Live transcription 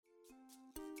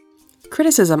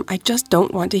Criticism, I just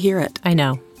don't want to hear it. I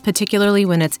know, particularly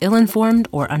when it's ill-informed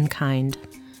or unkind.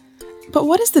 But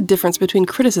what is the difference between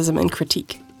criticism and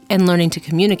critique? And learning to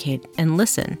communicate and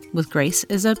listen with grace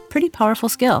is a pretty powerful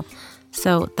skill.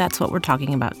 So that's what we're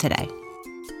talking about today.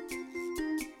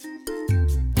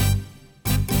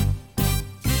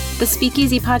 The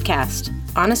Speakeasy Podcast,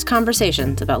 honest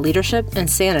conversations about leadership and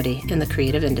sanity in the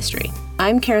creative industry.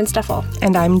 I'm Karen Steffel.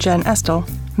 And I'm Jen Estel.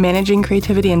 Managing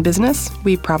creativity in business,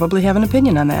 we probably have an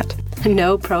opinion on that.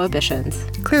 No prohibitions.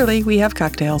 Clearly, we have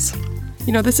cocktails.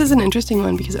 You know, this is an interesting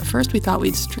one because at first we thought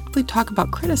we'd strictly talk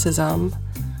about criticism,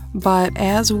 but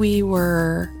as we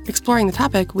were exploring the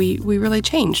topic, we really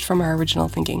changed from our original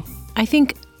thinking. I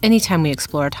think anytime we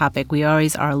explore a topic, we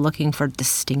always are looking for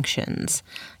distinctions.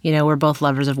 You know, we're both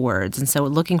lovers of words, and so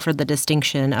looking for the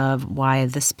distinction of why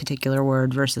this particular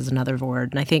word versus another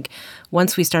word. And I think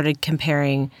once we started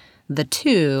comparing the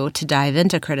two to dive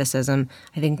into criticism,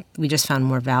 I think we just found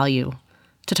more value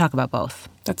to talk about both.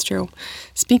 That's true.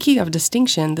 Speaking of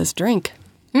distinction, this drink.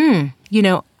 You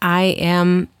know, I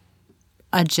am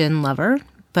a gin lover,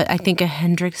 but I think a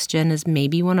Hendrick's gin is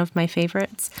maybe one of my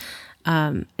favorites.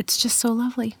 It's just so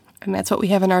lovely. And that's what we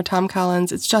have in our Tom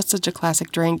Collins. It's just such a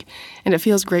classic drink, and it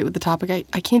feels great with the topic.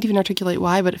 I can't even articulate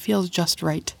why, but it feels just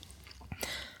right.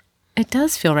 It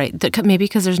does feel right. Maybe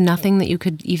because there's nothing that you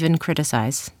could even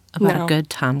criticize about a good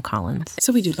Tom Collins.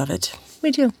 So we do love it.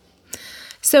 We do.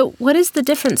 So what is the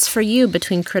difference for you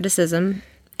between criticism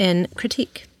and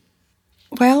critique?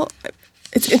 Well,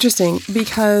 it's interesting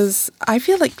because I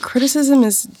feel like criticism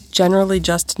is generally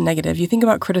just negative. You think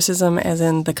about criticism as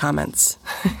in the comments,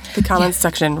 the comments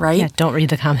section, right? Yeah, don't read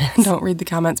the comments. Don't read the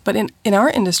comments. But in our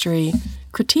industry,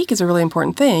 critique is a really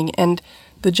important thing. And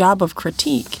the job of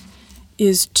critique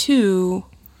is to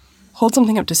hold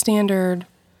something up to standard,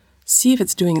 see if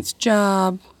it's doing its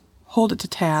job, hold it to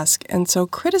task. And so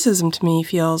criticism to me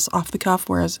feels off the cuff,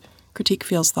 whereas critique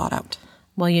feels thought out.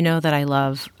 Well, you know that I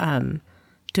love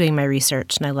doing my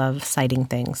research and I love citing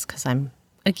things because I'm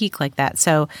a geek like that.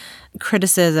 So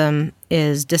criticism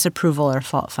is disapproval or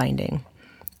fault finding,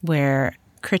 where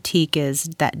critique is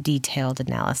that detailed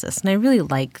analysis. And I really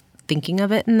like thinking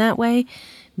of it in that way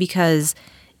because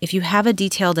if you have a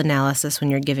detailed analysis when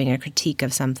you're giving a critique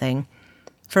of something,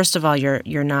 first of all,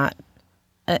 you're not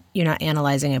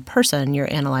analyzing a person,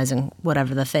 you're analyzing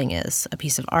whatever the thing is, a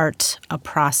piece of art, a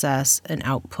process, an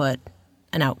output,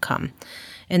 an outcome.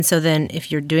 And so then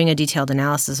if you're doing a detailed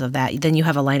analysis of that, then you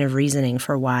have a line of reasoning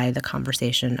for why the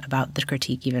conversation about the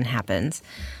critique even happens.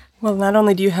 Well, not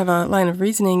only do you have a line of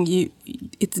reasoning,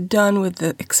 it's done with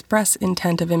the express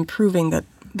intent of improving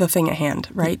the thing at hand,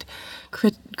 right?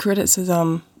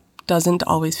 Criticism doesn't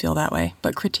always feel that way,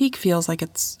 but critique feels like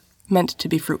it's meant to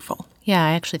be fruitful. Yeah,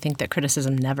 I actually think that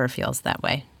criticism never feels that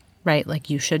way, right? Like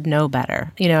you should know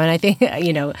better, and I think,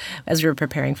 as we were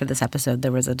preparing for this episode,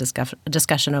 there was a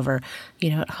discussion over,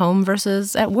 at home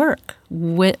versus at work.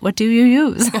 What do you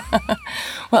use?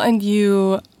 Well, and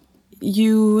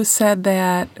you said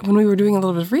that when we were doing a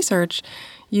little bit of research,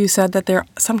 you said that they're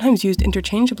sometimes used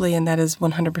interchangeably, and that is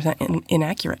 100%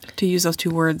 inaccurate to use those two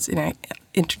words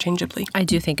interchangeably. I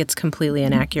do think it's completely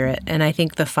inaccurate, and I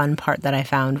think the fun part that I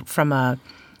found from a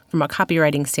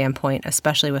copywriting standpoint,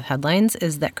 especially with headlines,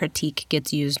 is that critique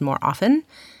gets used more often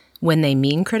when they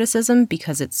mean criticism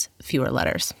because it's fewer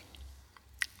letters.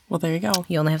 Well, there you go.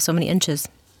 You only have so many inches.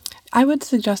 I would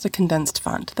suggest a condensed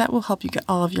font. That will help you get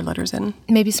all of your letters in.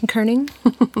 Maybe some kerning?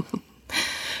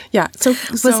 Yeah. So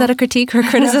was that a critique or a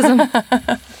criticism?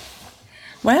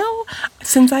 Well,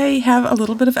 since I have a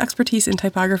little bit of expertise in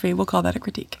typography, we'll call that a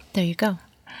critique. There you go.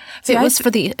 See, it was for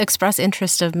the express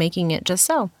interest of making it just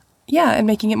so. Yeah, and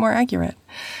making it more accurate.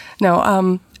 No,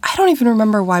 I don't even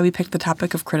remember why we picked the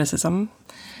topic of criticism.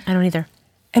 I don't either.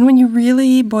 And when you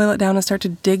really boil it down and start to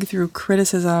dig through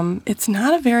criticism, it's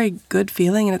not a very good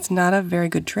feeling and it's not a very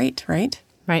good trait, right?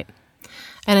 Right.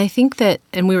 And I think that,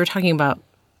 and we were talking about,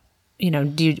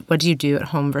 what do you do at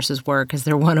home versus work? Is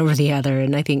there one over the other?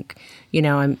 And I think,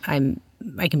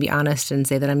 I can be honest and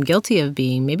say that I'm guilty of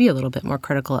being maybe a little bit more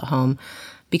critical at home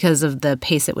because of the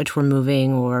pace at which we're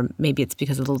moving, or maybe it's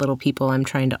because of the little people I'm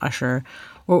trying to usher,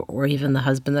 or even the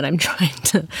husband that I'm trying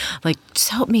to, just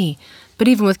help me. But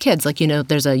even with kids,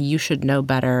 there's a you should know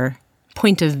better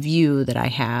point of view that I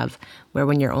have, where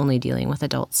when you're only dealing with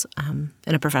adults in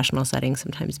a professional setting,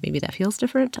 sometimes maybe that feels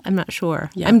different. I'm not sure.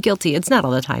 Yeah. I'm guilty. It's not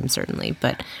all the time, certainly,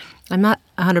 but I'm not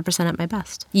 100% at my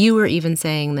best. You were even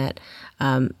saying that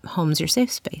home's your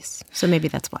safe space, so maybe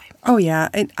that's why. Oh, yeah.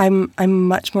 I'm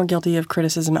much more guilty of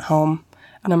criticism at home.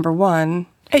 Number one,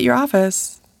 at your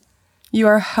office, you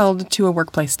are held to a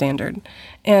workplace standard.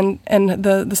 And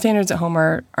the standards at home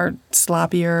are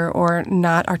sloppier or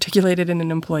not articulated in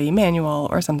an employee manual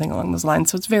or something along those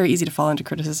lines. So it's very easy to fall into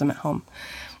criticism at home.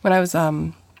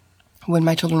 When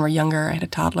my children were younger, I had a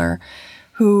toddler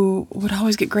who would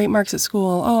always get great marks at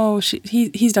school. Oh,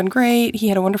 he's done great. He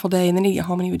had a wonderful day. And then he'd get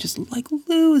home and he would just like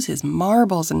lose his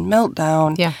marbles and melt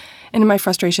down. Yeah. And in my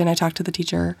frustration, I talked to the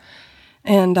teacher.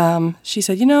 And she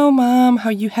said, Mom, how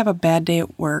you have a bad day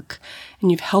at work and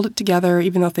you've held it together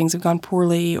even though things have gone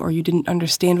poorly or you didn't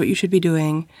understand what you should be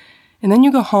doing. And then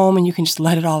you go home and you can just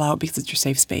let it all out because it's your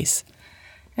safe space.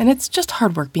 And it's just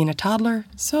hard work being a toddler.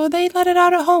 So they let it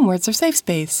out at home where it's their safe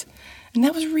space. And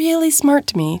that was really smart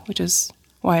to me, which is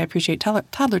why I appreciate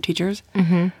toddler teachers.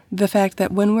 Mm-hmm. The fact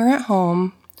that when we're at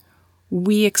home,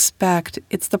 we expect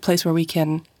it's the place where we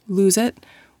can lose it.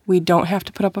 We don't have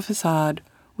to put up a facade.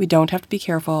 We don't have to be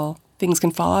careful. Things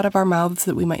can fall out of our mouths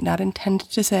that we might not intend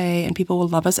to say, and people will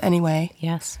love us anyway.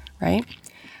 Yes. Right?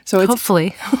 So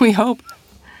hopefully. We hope.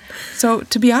 So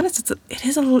to be honest, it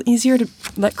is a little easier to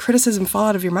let criticism fall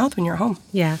out of your mouth when you're at home.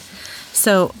 Yeah.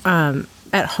 So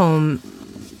at home,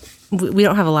 we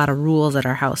don't have a lot of rules at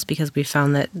our house because we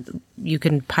found that you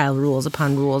can pile rules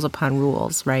upon rules upon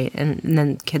rules, right? And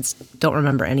then kids don't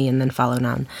remember any and then follow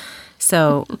none.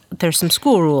 So there's some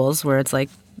school rules where it's like,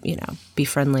 be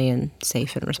friendly and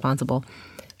safe and responsible.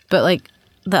 But like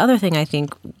the other thing I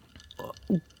think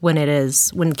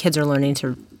when kids are learning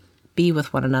to be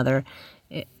with one another,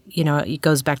 it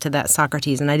goes back to that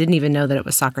Socrates, and I didn't even know that it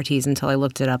was Socrates until I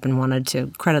looked it up and wanted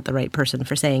to credit the right person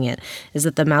for saying it, is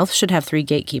that the mouth should have 3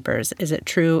 gatekeepers. Is it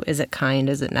true? Is it kind?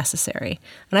 Is it necessary?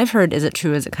 And I've heard, is it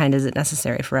true? Is it kind? Is it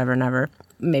necessary? Forever and ever.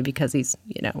 Maybe because he's,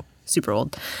 super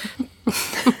old.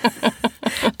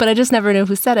 But I just never knew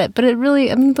who said it. But it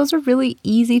really, those are really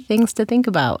easy things to think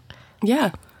about.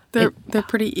 Yeah. They're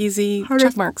pretty easy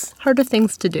check marks. Harder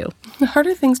things to do.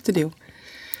 Harder things to do.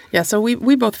 Yeah, so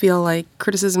we both feel like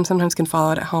criticism sometimes can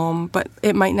fall out at home, but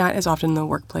it might not as often in the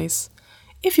workplace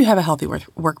if you have a healthy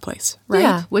workplace, right?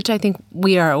 Yeah, which I think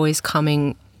we are always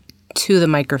coming to the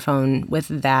microphone with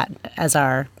that as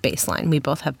our baseline. We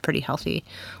both have pretty healthy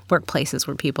workplaces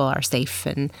where people are safe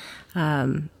and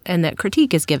that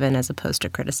critique is given as opposed to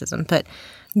criticism. But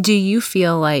do you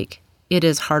feel like it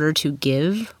is harder to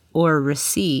give or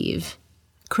receive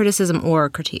criticism or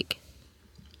critique?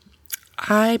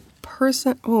 I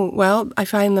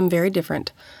find them very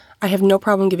different. I have no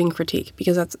problem giving critique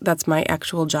because that's my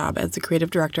actual job as the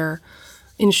creative director,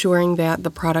 ensuring that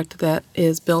the product that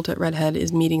is built at Redhead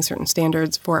is meeting certain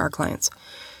standards for our clients.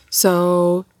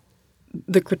 So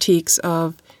the critiques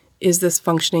of, is this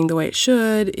functioning the way it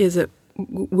should?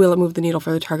 Will it move the needle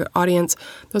for the target audience?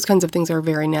 Those kinds of things are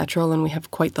very natural, and we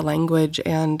have quite the language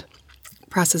and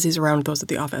processes around those at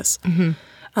the office.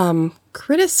 Mm-hmm.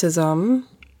 Criticism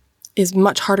is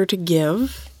much harder to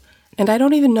give, and I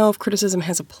don't even know if criticism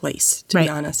has a place, to be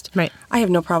honest. Right. I have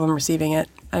no problem receiving it.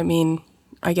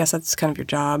 I guess that's kind of your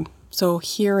job. So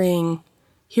hearing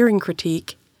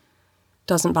critique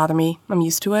doesn't bother me. I'm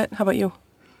used to it. How about you?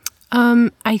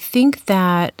 I think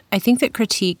that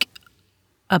critique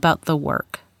about the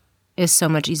work is so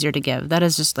much easier to give. That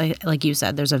is just like you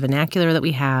said, there's a vernacular that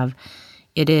we have.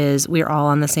 We're all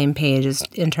on the same page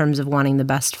in terms of wanting the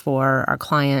best for our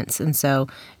clients. And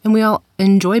we all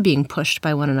enjoy being pushed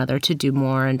by one another to do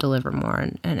more and deliver more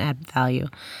and add value.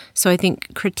 So I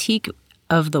think critique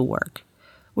of the work,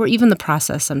 or even the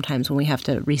process sometimes when we have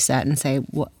to reset and say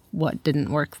what didn't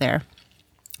work there,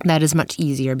 that is much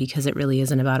easier because it really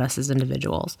isn't about us as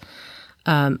individuals.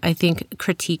 I think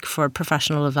critique for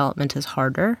professional development is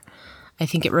harder. I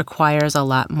think it requires a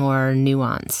lot more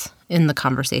nuance in the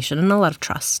conversation and a lot of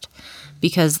trust,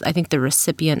 because I think the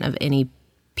recipient of any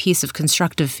piece of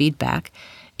constructive feedback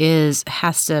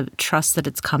has to trust that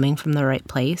it's coming from the right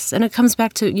place. And it comes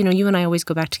back to, you and I always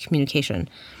go back to communication.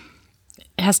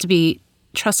 It has to be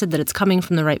trusted that it's coming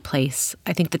from the right place.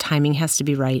 I think the timing has to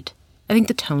be right. I think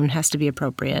the tone has to be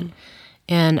appropriate.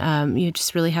 And you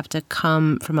just really have to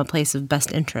come from a place of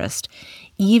best interest,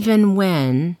 even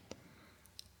when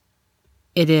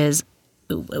it is,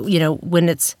 when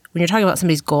you're talking about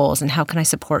somebody's goals and how can I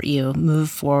support you, move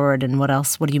forward, and what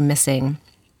else, what are you missing?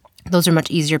 Those are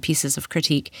much easier pieces of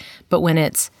critique. But when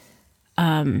it's,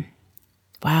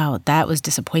 wow, that was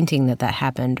disappointing that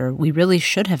happened, or we really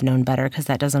should have known better because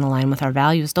that doesn't align with our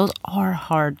values, those are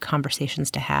hard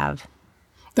conversations to have.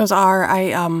 Those are.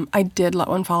 I did let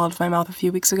one fall out of my mouth a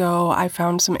few weeks ago. I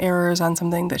found some errors on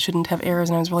something that shouldn't have errors,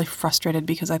 and I was really frustrated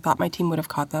because I thought my team would have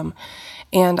caught them.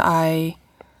 And I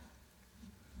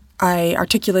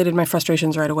articulated my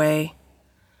frustrations right away,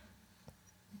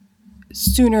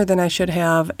 sooner than I should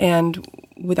have, and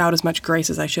without as much grace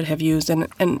as I should have used. And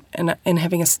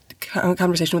having a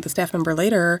conversation with a staff member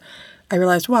later, I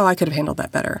realized, wow, I could have handled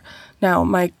that better. Now,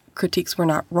 my critiques were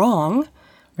not wrong,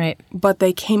 right? But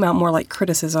they came out more like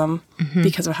criticism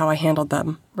because of how I handled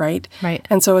them, right? Right.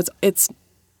 And so it's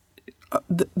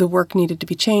the work needed to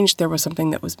be changed. There was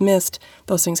something that was missed.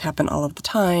 Those things happen all of the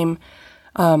time.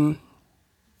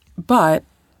 But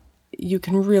you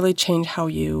can really change how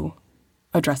you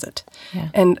address it. Yeah.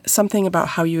 And something about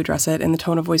how you address it and the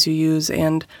tone of voice you use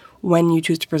and when you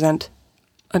choose to present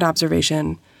an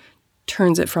observation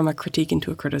turns it from a critique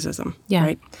into a criticism. Yeah.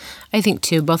 Right? I think,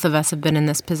 too, both of us have been in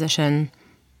this position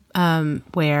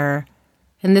where,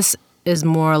 and this is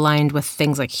more aligned with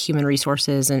things like human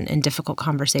resources and difficult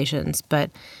conversations,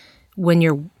 but when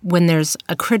there's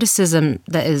a criticism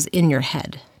that is in your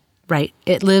head, right?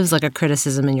 It lives like a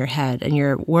criticism in your head, and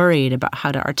you're worried about how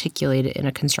to articulate it in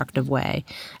a constructive way,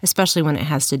 especially when it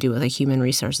has to do with a human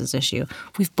resources issue.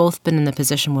 We've both been in the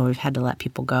position where we've had to let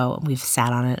people go, and we've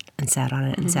sat on it and sat on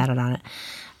it and sat on it.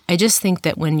 I just think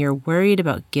that when you're worried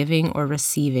about giving or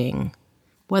receiving,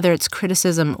 whether it's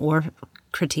criticism or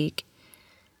critique,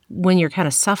 when you're kind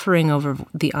of suffering over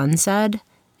the unsaid,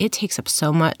 it takes up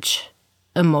so much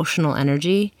emotional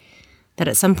energy that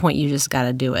at some point you just got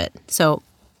to do it. So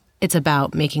it's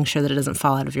about making sure that it doesn't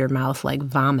fall out of your mouth like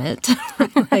vomit,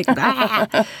 like,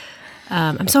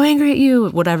 I'm so angry at you,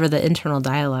 whatever the internal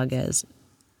dialogue is.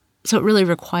 So it really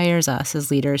requires us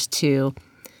as leaders to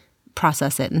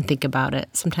process it and think about it.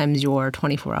 Sometimes your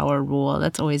 24-hour rule,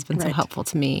 that's always been so helpful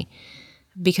to me,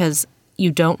 because you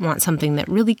don't want something that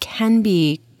really can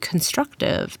be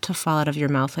constructive to fall out of your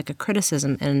mouth like a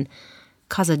criticism and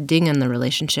cause a ding in the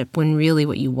relationship when really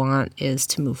what you want is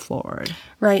to move forward.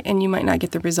 Right, and you might not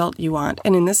get the result you want.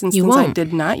 And in this instance, I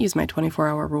did not use my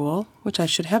 24-hour rule, which I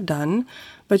should have done,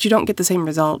 but you don't get the same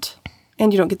result,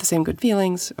 and you don't get the same good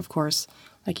feelings, of course,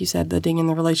 like you said, the ding in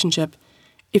the relationship,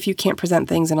 if you can't present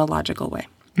things in a logical way,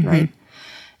 right?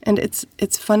 And it's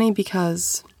funny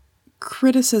because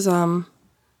criticism,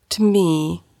 to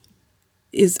me,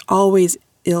 is always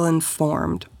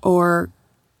ill-informed, or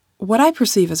what I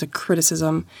perceive as a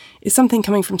criticism is something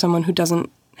coming from someone who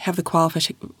doesn't have the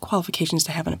qualifications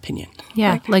to have an opinion.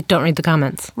 Yeah, right? Like don't read the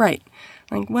comments. Right.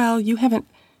 Like, well, you haven't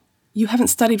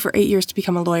studied for 8 years to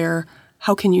become a lawyer.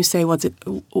 How can you say what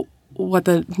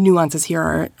the nuances here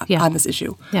are on this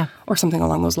issue? Yeah. Or something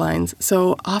along those lines.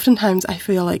 So oftentimes I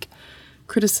feel like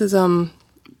criticism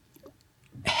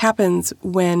happens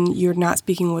when you're not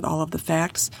speaking with all of the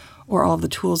facts or all of the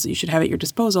tools that you should have at your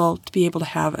disposal to be able to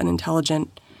have an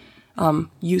intelligent,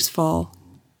 useful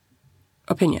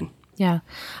opinion. Yeah.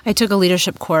 I took a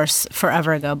leadership course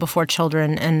forever ago, before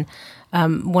children, and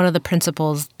one of the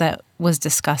principles that was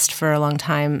discussed for a long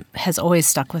time has always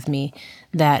stuck with me,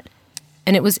 and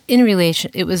it was in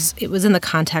relation, it was in the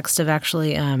context of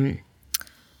actually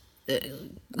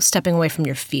stepping away from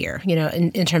your fear,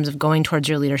 in terms of going towards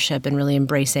your leadership and really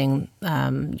embracing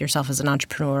yourself as an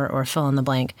entrepreneur or fill in the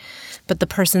blank. But the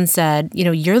person said,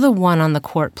 you're the one on the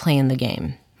court playing the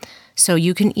game. So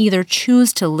you can either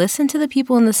choose to listen to the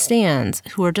people in the stands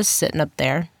who are just sitting up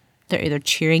there. They're either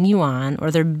cheering you on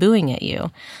or they're booing at you.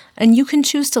 And you can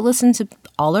choose to listen to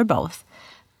all or both.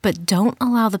 But don't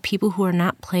allow the people who are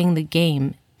not playing the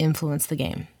game influence the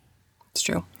game. It's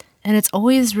true. And it's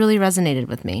always really resonated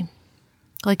with me.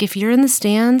 Like, if you're in the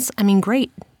stands,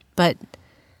 great. But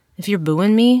if you're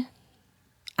booing me,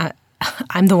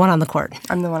 I'm the one on the court.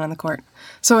 I'm the one on the court.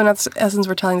 So in essence,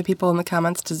 we're telling the people in the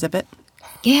comments to zip it?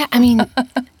 Yeah,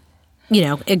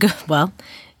 well,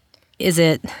 is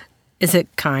it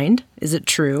kind? Is it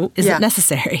true? Is it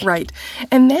necessary? Right.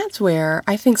 And that's where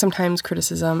I think sometimes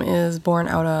criticism is born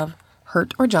out of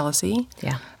hurt or jealousy.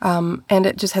 Yeah. And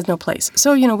it just has no place.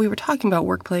 So, we were talking about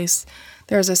workplace.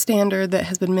 There's a standard that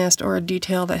has been missed or a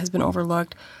detail that has been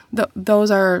overlooked. Those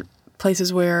are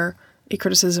places where a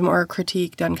criticism or a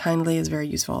critique done kindly is very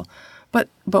useful.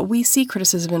 But we see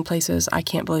criticism in places, I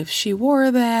can't believe she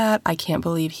wore that. I can't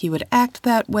believe he would act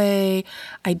that way.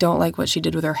 I don't like what she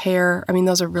did with her hair.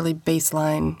 Those are really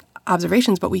baseline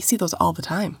observations, but we see those all the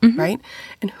time, right?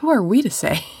 And who are we to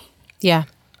say? Yeah.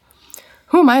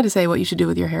 Who am I to say what you should do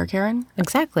with your hair, Karen?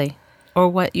 Exactly. Or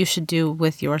what you should do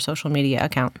with your social media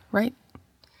account. Right.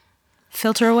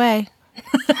 Filter away.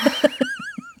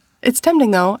 It's tempting,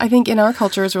 though. I think in our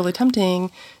culture, it's really tempting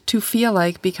to feel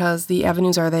like because the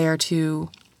avenues are there to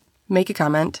make a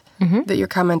comment, that your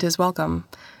comment is welcome.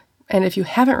 And if you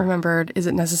haven't remembered, is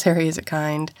it necessary, is it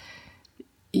kind,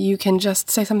 you can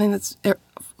just say something that's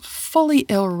fully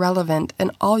irrelevant, and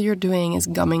all you're doing is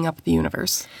gumming up the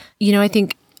universe. I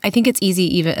think it's easy,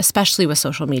 even especially with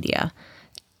social media,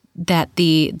 that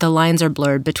the lines are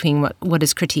blurred between what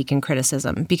is critique and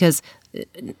criticism, because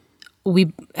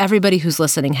everybody who's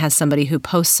listening has somebody who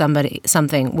posts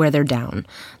something where they're down.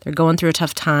 They're going through a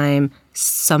tough time.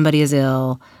 Somebody is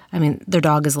ill. I mean, their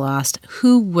dog is lost.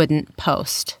 Who wouldn't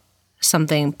post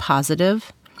something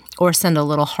positive or send a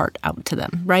little heart out to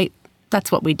them, right?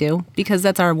 That's what we do, because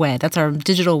that's our way. That's our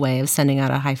digital way of sending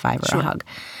out a high five or a hug.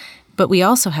 But we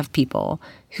also have people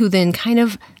who then kind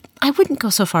of, I wouldn't go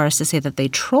so far as to say that they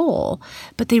troll,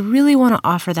 but they really want to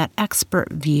offer that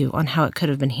expert view on how it could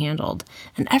have been handled.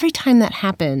 And every time that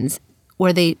happens,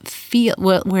 where they feel,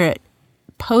 where it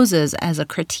poses as a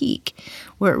critique,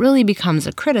 where it really becomes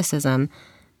a criticism,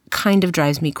 kind of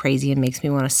drives me crazy and makes me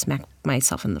want to smack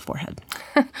myself in the forehead.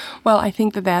 Well, I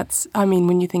think that's, I mean,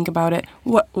 when you think about it,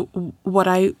 what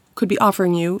I could be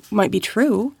offering you might be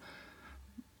true,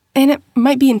 and it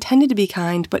might be intended to be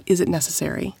kind, but is it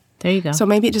necessary? There you go. So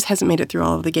maybe it just hasn't made it through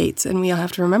all of the gates, and we all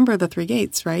have to remember the 3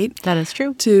 gates, right? That is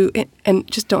true.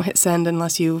 And just don't hit send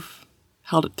unless you've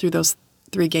held it through those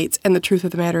 3 gates. And the truth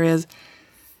of the matter is,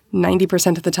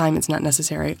 90% of the time it's not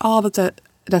necessary. All that's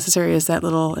necessary is that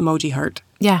little emoji heart.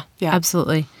 Yeah,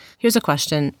 absolutely. Here's a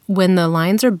question. When the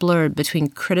lines are blurred between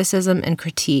criticism and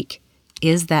critique,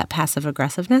 is that passive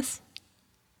aggressiveness?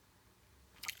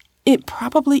 It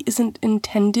probably isn't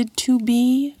intended to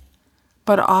be,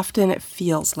 but often it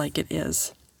feels like it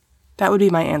is. That would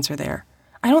be my answer there.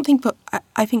 I think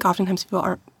oftentimes people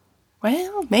aren't,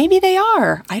 well, maybe they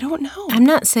are. I don't know. I'm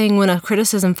not saying when a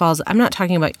criticism falls, I'm not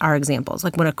talking about our examples.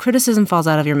 Like when a criticism falls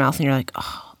out of your mouth and you're like,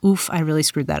 oh, oof, I really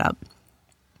screwed that up.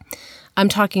 I'm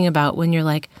talking about when you're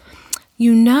like,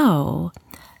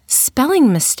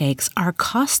 spelling mistakes are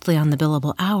costly on the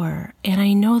billable hour, and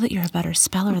I know that you're a better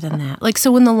speller than that. Like,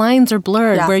 so when the lines are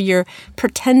blurred, where you're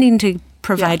pretending to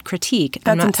provide critique,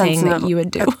 I'm not saying that you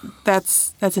would do.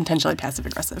 That's intentionally passive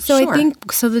aggressive. So I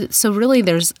think so really,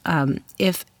 there's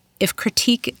if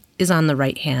critique is on the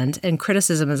right hand and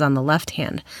criticism is on the left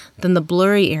hand, then the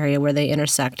blurry area where they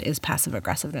intersect is passive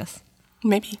aggressiveness.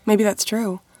 Maybe that's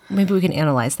true. Maybe we can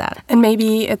analyze that. And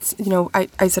maybe it's,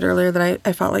 I said earlier that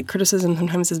I felt like criticism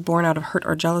sometimes is born out of hurt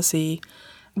or jealousy.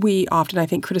 I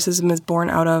think criticism is born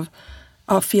out of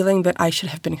a feeling that I should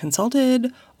have been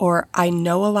consulted, or I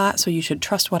know a lot, so you should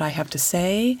trust what I have to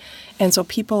say. And so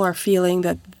people are feeling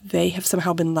that they have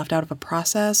somehow been left out of a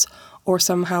process or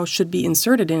somehow should be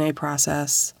inserted in a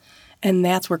process. And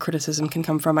that's where criticism can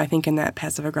come from, I think, in that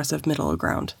passive-aggressive middle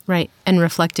ground. Right. And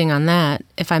reflecting on that,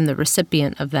 if I'm the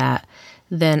recipient of that,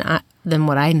 then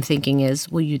what I'm thinking is,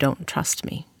 well, you don't trust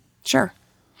me. Sure.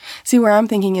 See, where I'm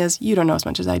thinking is, you don't know as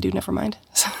much as I do, never mind.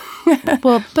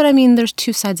 Well, but I mean, there's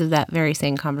 2 sides of that very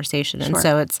same conversation. And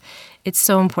so it's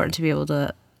so important to be able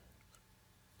to,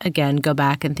 again, go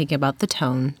back and think about the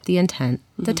tone, the intent,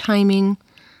 the timing,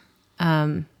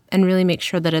 and really make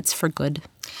sure that it's for good.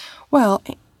 Well,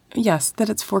 yes, that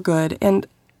it's for good, and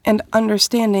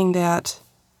understanding that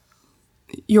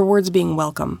your words being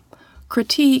welcome.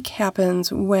 Critique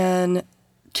happens when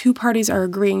 2 parties are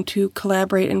agreeing to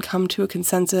collaborate and come to a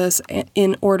consensus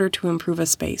in order to improve a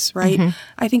space, right? Mm-hmm.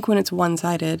 I think when it's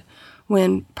one-sided,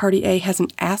 when party A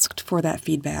hasn't asked for that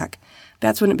feedback,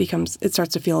 that's when it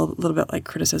starts to feel a little bit like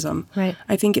criticism. Right.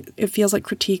 I think it feels like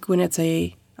critique when it's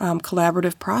a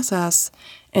collaborative process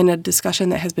and a discussion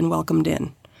that has been welcomed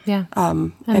in. Yeah.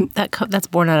 And that's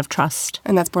born out of trust.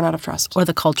 And that's born out of trust. Or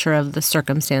the culture of the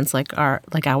circumstance, like our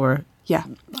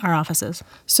offices.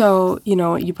 So,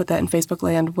 you put that in Facebook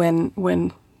land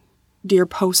when dear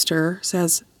poster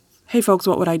says, hey folks,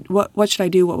 what should I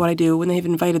do? What would I do? When they've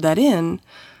invited that in,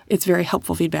 it's very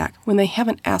helpful feedback. When they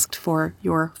haven't asked for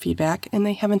your feedback and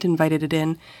they haven't invited it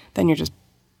in, then you're just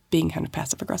being kind of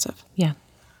passive aggressive. Yeah.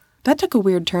 That took a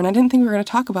weird turn. I didn't think we were going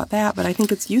to talk about that, but I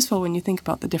think it's useful when you think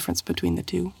about the difference between the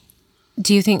 2.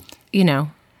 Do you think,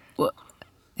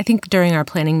 I think during our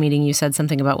planning meeting you said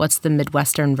something about what's the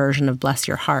Midwestern version of bless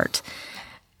your heart.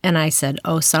 And I said,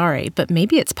 oh, sorry, but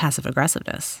maybe it's passive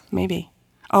aggressiveness. Maybe.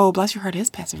 Oh, bless your heart is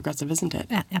passive aggressive, isn't it?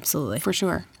 Yeah, absolutely. For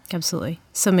sure. Absolutely.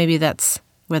 So maybe that's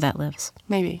where that lives.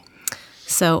 Maybe.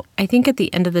 So I think at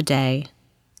the end of the day,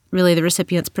 really the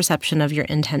recipient's perception of your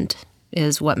intent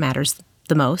is what matters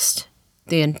the most,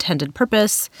 the intended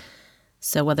purpose.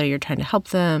 So whether you're trying to help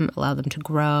them, allow them to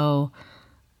grow,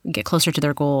 get closer to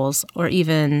their goals, or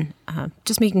even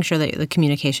just making sure that the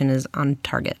communication is on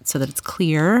target so that it's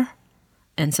clear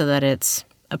and so that it's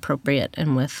appropriate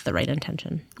and with the right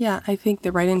intention. Yeah, I think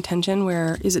the right intention,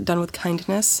 where is it done with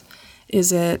kindness?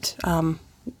 Is it,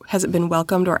 has it been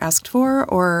welcomed or asked for,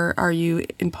 or are you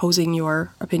imposing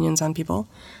your opinions on people?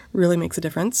 Really makes a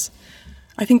difference.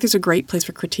 I think there's a great place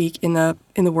for critique in the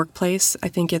workplace. I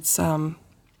think it's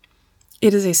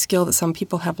it is a skill that some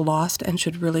people have lost and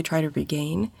should really try to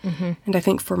regain. And I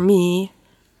think for me,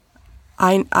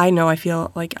 I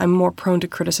feel like I'm more prone to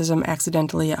criticism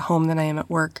accidentally at home than I am at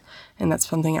work. And that's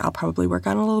something I'll probably work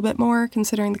on a little bit more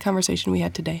considering the conversation we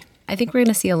had today. I think we're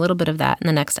going to see a little bit of that in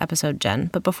the next episode, Jen.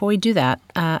 But before we do that,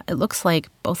 it looks like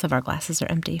both of our glasses are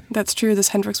empty. That's true. This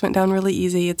Hendrix went down really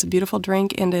easy. It's a beautiful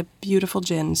drink and a beautiful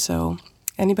gin. So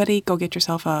anybody, go get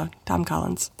yourself a Tom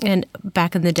Collins. And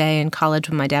back in the day in college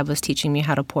when my dad was teaching me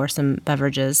how to pour some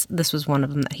beverages, this was one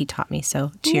of them that he taught me.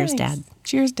 So cheers, Nice. Dad.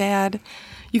 Cheers, Dad.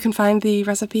 You can find the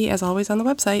recipe, as always, on the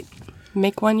website.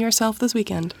 Make one yourself this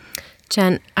weekend.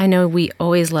 Jen, I know we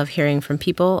always love hearing from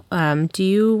people. Do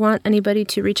you want anybody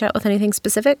to reach out with anything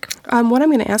specific? What I'm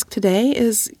going to ask today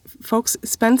is, folks,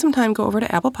 spend some time, go over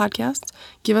to Apple Podcasts,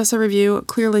 give us a review,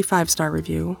 clearly 5-star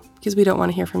review, because we don't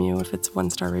want to hear from you if it's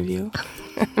 1-star review.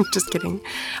 I'm just kidding.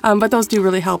 But those do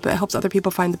really help. It helps other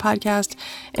people find the podcast.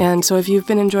 And so if you've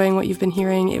been enjoying what you've been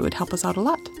hearing, it would help us out a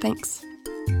lot. Thanks.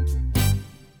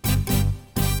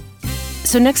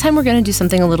 So next time we're going to do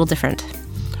something a little different.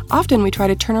 Often we try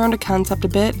to turn around a concept a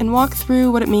bit and walk through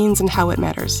what it means and how it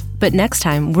matters. But next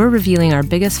time, we're revealing our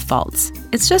biggest faults.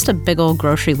 It's just a big old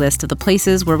grocery list of the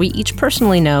places where we each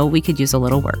personally know we could use a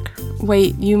little work.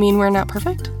 Wait, you mean we're not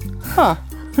perfect? Huh.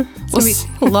 It's going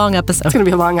to be a long episode. It's going to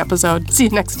be a long episode. See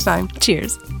you next time.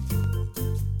 Cheers.